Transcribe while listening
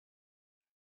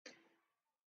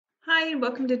Hi, and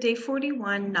welcome to day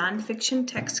 41, Nonfiction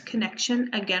Text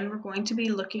Connection. Again, we're going to be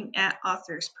looking at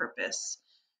author's purpose.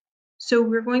 So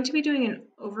we're going to be doing an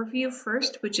overview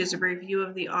first, which is a review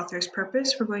of the author's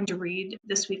purpose. We're going to read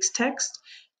this week's text,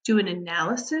 do an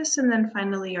analysis, and then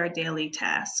finally our daily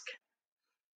task.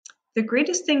 The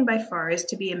greatest thing by far is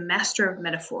to be a master of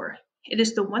metaphor. It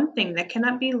is the one thing that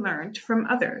cannot be learned from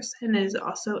others, and it is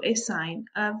also a sign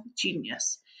of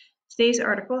genius. Today's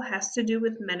article has to do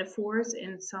with metaphors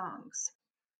in songs.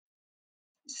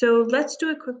 So let's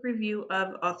do a quick review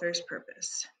of author's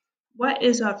purpose. What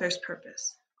is author's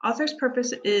purpose? Author's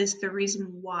purpose is the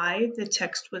reason why the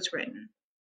text was written.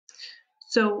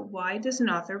 So why does an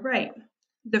author write?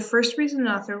 The first reason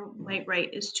an author might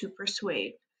write is to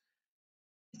persuade.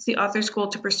 It's the author's goal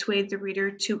to persuade the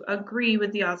reader to agree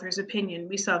with the author's opinion.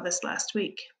 We saw this last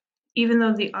week. Even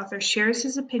though the author shares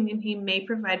his opinion, he may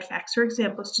provide facts or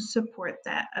examples to support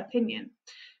that opinion.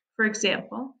 For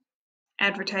example,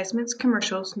 advertisements,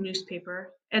 commercials,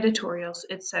 newspaper, editorials,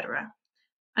 etc.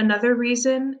 Another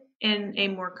reason, and a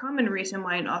more common reason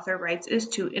why an author writes, is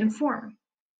to inform.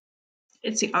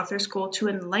 It's the author's goal to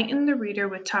enlighten the reader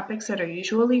with topics that are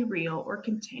usually real or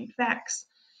contain facts.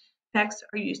 Facts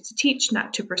are used to teach,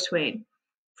 not to persuade.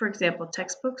 For example,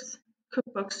 textbooks,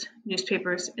 cookbooks,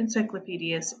 newspapers,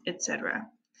 encyclopedias, etc.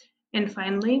 And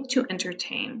finally, to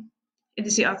entertain. It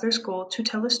is the author's goal to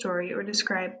tell a story or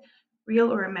describe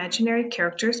real or imaginary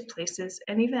characters, places,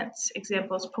 and events.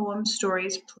 Examples, poems,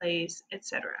 stories, plays,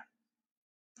 etc.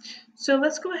 So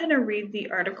let's go ahead and read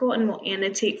the article and we'll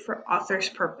annotate for author's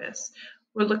purpose.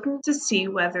 We're looking to see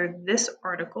whether this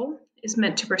article is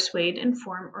meant to persuade,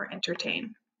 inform, or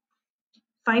entertain.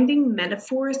 Finding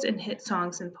metaphors in hit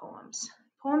songs and poems.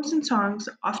 Poems and songs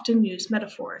often use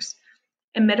metaphors.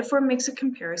 A metaphor makes a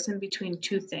comparison between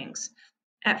two things.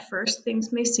 At first,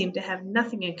 things may seem to have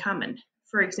nothing in common.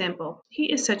 For example,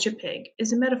 he is such a pig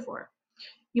is a metaphor.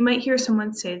 You might hear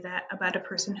someone say that about a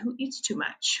person who eats too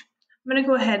much. I'm going to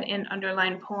go ahead and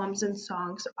underline poems and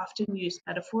songs often use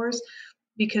metaphors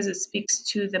because it speaks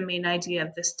to the main idea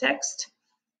of this text.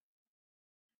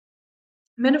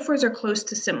 Metaphors are close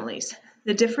to similes.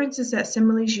 The difference is that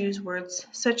similes use words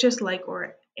such as like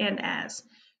or and as.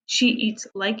 She eats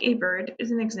like a bird is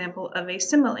an example of a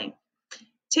simile.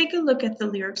 Take a look at the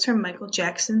lyrics from Michael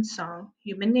Jackson's song,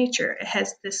 Human Nature. It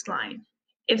has this line,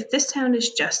 "If this town is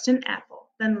just an apple,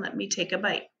 then let me take a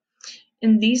bite."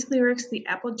 In these lyrics, the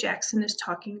apple Jackson is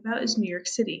talking about is New York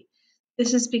City.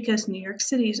 This is because New York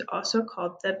City is also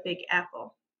called the Big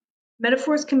Apple.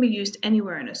 Metaphors can be used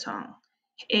anywhere in a song.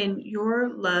 In Your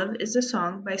Love is a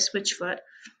Song by Switchfoot,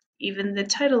 even the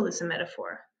title is a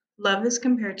metaphor. Love is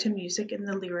compared to music in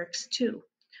the lyrics too.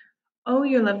 Oh,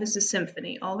 your love is a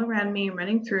symphony, all around me,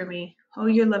 running through me. Oh,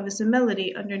 your love is a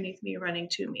melody, underneath me, running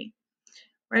to me.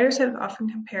 Writers have often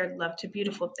compared love to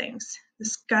beautiful things. The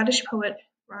Scottish poet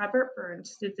Robert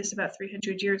Burns did this about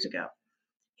 300 years ago.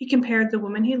 He compared the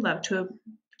woman he loved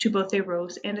to both a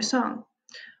rose and a song.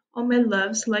 Oh, my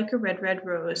love's like a red, red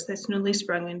rose that's newly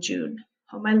sprung in June.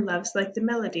 Oh, my love's like the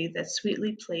melody that's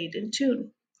sweetly played in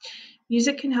tune.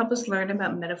 Music can help us learn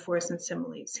about metaphors and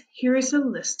similes. Here is a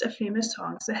list of famous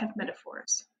songs that have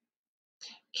metaphors.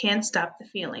 Can't Stop the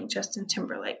Feeling, Justin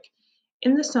Timberlake.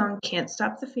 In the song Can't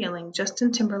Stop the Feeling,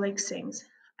 Justin Timberlake sings,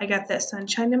 I got that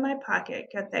sunshine in my pocket,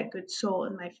 got that good soul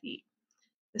in my feet.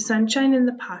 The sunshine in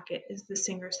the pocket is the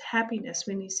singer's happiness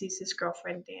when he sees his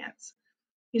girlfriend dance.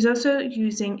 He's also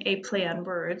using a play on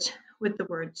words with the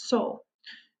word soul.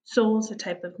 Soul is a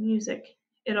type of music.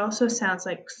 It also sounds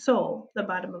like sole, the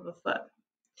bottom of a foot.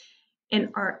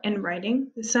 In art and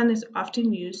writing, the sun is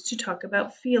often used to talk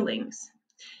about feelings.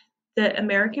 The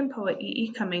American poet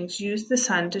E. Cummings used the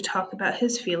sun to talk about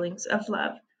his feelings of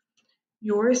love.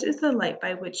 Yours is the light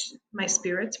by which my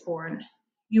spirit's born.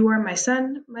 You are my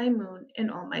sun, my moon,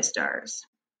 and all my stars.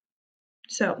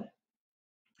 So,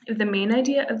 if the main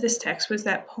idea of this text was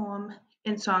that poem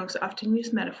and songs often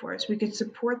use metaphors, we could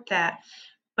support that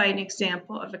by an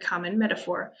example of a common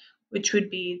metaphor, which would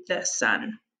be the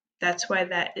sun. That's why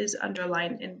that is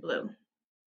underlined in blue.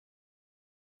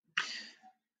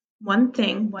 One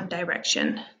Thing, One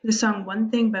Direction. The song One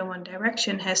Thing by One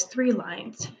Direction has 3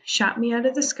 lines. Shot me out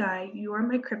of the sky, you are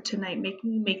my kryptonite,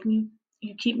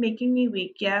 you keep making me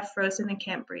weak, yeah, frozen and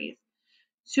can't breathe.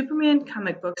 Superman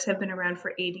comic books have been around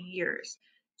for 80 years.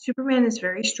 Superman is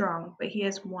very strong, but he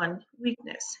has one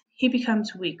weakness. He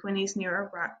becomes weak when he's near a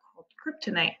rock called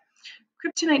kryptonite.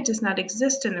 Kryptonite does not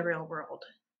exist in the real world,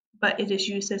 but it is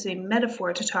used as a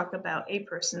metaphor to talk about a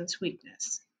person's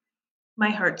weakness. My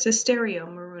Heart's a Stereo,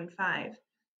 Maroon 5.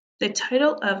 The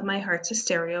title of My Heart's a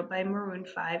Stereo by Maroon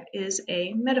 5 is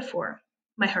a metaphor.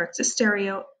 My Heart's a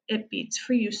Stereo it beats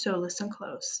for you, so listen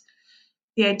close.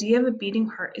 The idea of a beating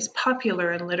heart is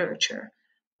popular in literature,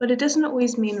 but it doesn't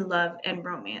always mean love and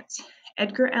romance.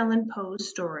 Edgar Allan Poe's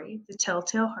story, The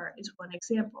Telltale Heart, is one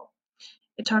example.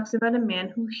 It talks about a man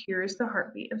who hears the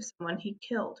heartbeat of someone he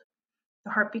killed.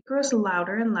 The heartbeat grows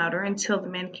louder and louder until the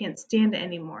man can't stand it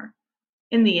anymore.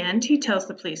 In the end, he tells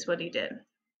the police what he did.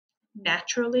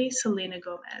 Naturally, Selena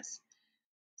Gomez.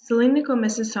 Selena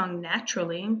Gomez's song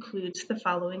Naturally includes the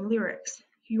following lyrics.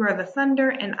 You are the thunder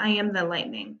and I am the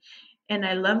lightning. And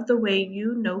I love the way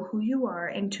you know who you are,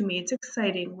 and to me it's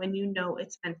exciting when you know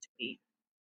it's meant to be.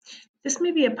 This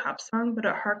may be a pop song, but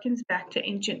it harkens back to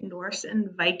ancient Norse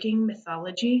and Viking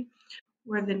mythology,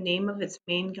 where the name of its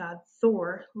main god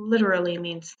Thor literally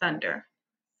means thunder.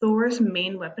 Thor's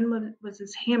main weapon was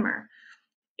his hammer.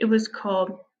 It was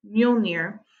called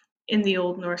Mjolnir in the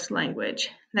Old Norse language.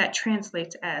 That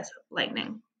translates as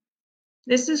lightning.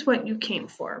 This is what you came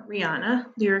for, Rihanna,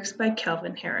 lyrics by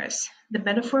Calvin Harris. The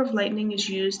metaphor of lightning is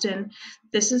used in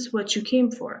This is what you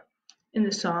came for. In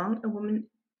the song, a woman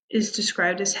is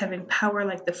described as having power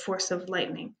like the force of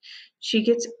lightning. She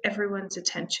gets everyone's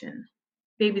attention.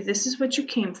 Baby, this is what you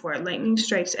came for. Lightning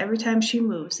strikes every time she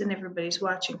moves and everybody's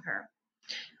watching her.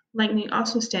 Lightning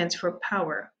also stands for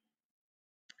power.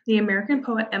 The American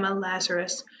poet Emma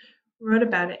Lazarus wrote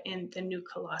about it in The New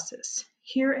Colossus.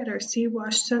 Here at our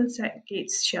sea-washed sunset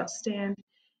gates shall stand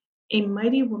a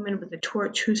mighty woman with a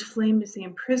torch whose flame is the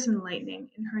imprisoned lightning,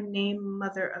 and her name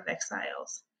Mother of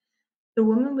Exiles. The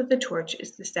woman with the torch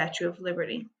is the Statue of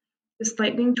Liberty. This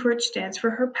lightning torch stands for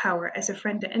her power as a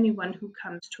friend to anyone who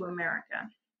comes to America.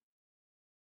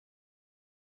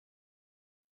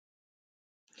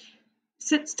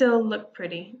 Sit Still, Look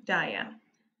Pretty, Daya.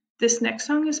 This next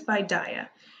song is by Daya.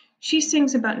 She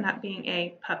sings about not being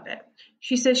a puppet.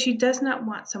 She says she does not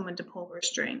want someone to pull her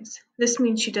strings. This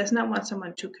means she does not want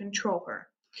someone to control her.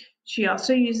 She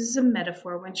also uses a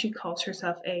metaphor when she calls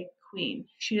herself a queen.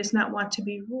 She does not want to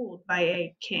be ruled by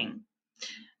a king.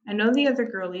 I know the other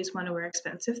girlies want to wear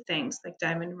expensive things like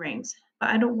diamond rings, but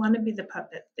I don't want to be the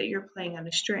puppet that you're playing on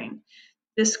a string.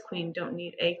 This queen don't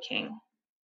need a king.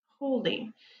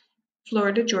 Holy,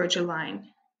 Florida Georgia Line.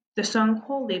 The song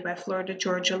Holy by Florida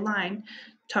Georgia Line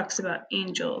talks about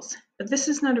angels, but this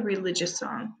is not a religious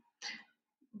song.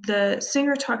 The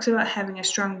singer talks about having a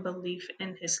strong belief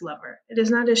in his lover. It is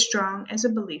not as strong as a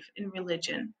belief in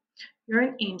religion. You're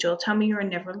an angel, tell me you are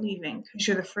never leaving, because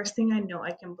you're the first thing I know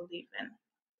I can believe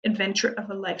in. Adventure of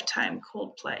a Lifetime,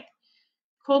 Coldplay.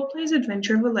 Coldplay's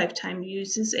Adventure of a Lifetime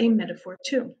uses a metaphor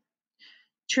too.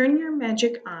 Turn your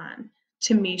magic on.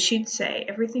 To me, she'd say,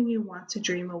 everything you want to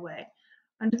dream away.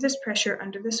 Under this pressure,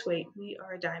 under this weight, we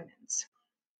are diamonds.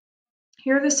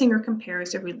 Here the singer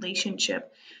compares a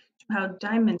relationship to how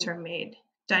diamonds are made.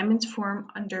 Diamonds form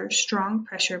under strong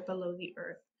pressure below the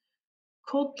earth.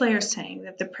 Coldplay are saying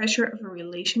that the pressure of a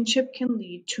relationship can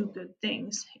lead to good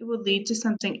things. It will lead to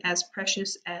something as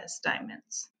precious as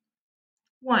diamonds.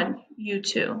 1.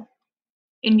 U2.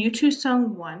 In U2's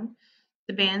song 1,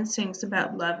 the band sings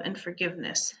about love and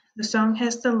forgiveness. The song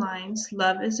has the lines,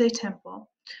 love is a temple,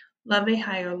 love a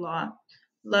higher law.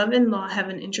 Love and law have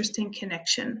an interesting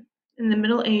connection. In the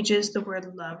Middle Ages, the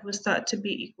word love was thought to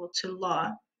be equal to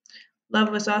law. Love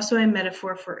was also a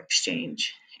metaphor for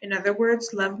exchange. In other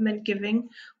words, love meant giving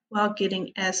while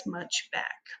getting as much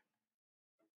back.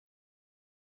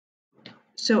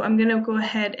 So I'm going to go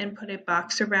ahead and put a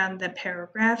box around the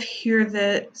paragraph. Here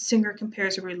the singer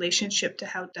compares a relationship to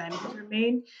how diamonds are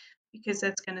made, because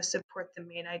that's going to support the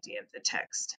main idea of the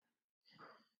text.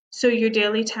 So your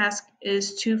daily task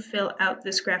is to fill out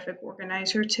this graphic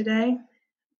organizer today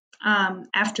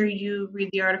after you read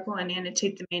the article and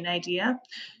annotate the main idea.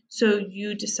 So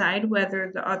you decide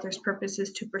whether the author's purpose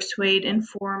is to persuade,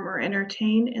 inform, or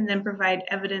entertain, and then provide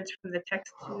evidence from the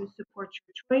text to support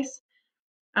your choice.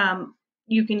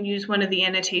 You can use one of the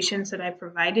annotations that I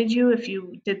provided you if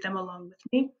you did them along with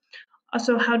me.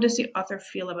 Also, how does the author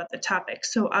feel about the topic?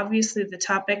 So obviously the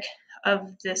topic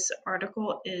of this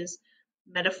article is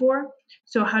metaphor.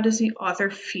 So how does the author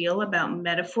feel about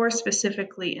metaphor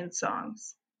specifically in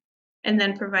songs? And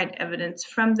then provide evidence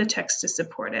from the text to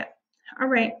support it. All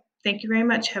right, thank you very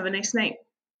much. Have a nice night.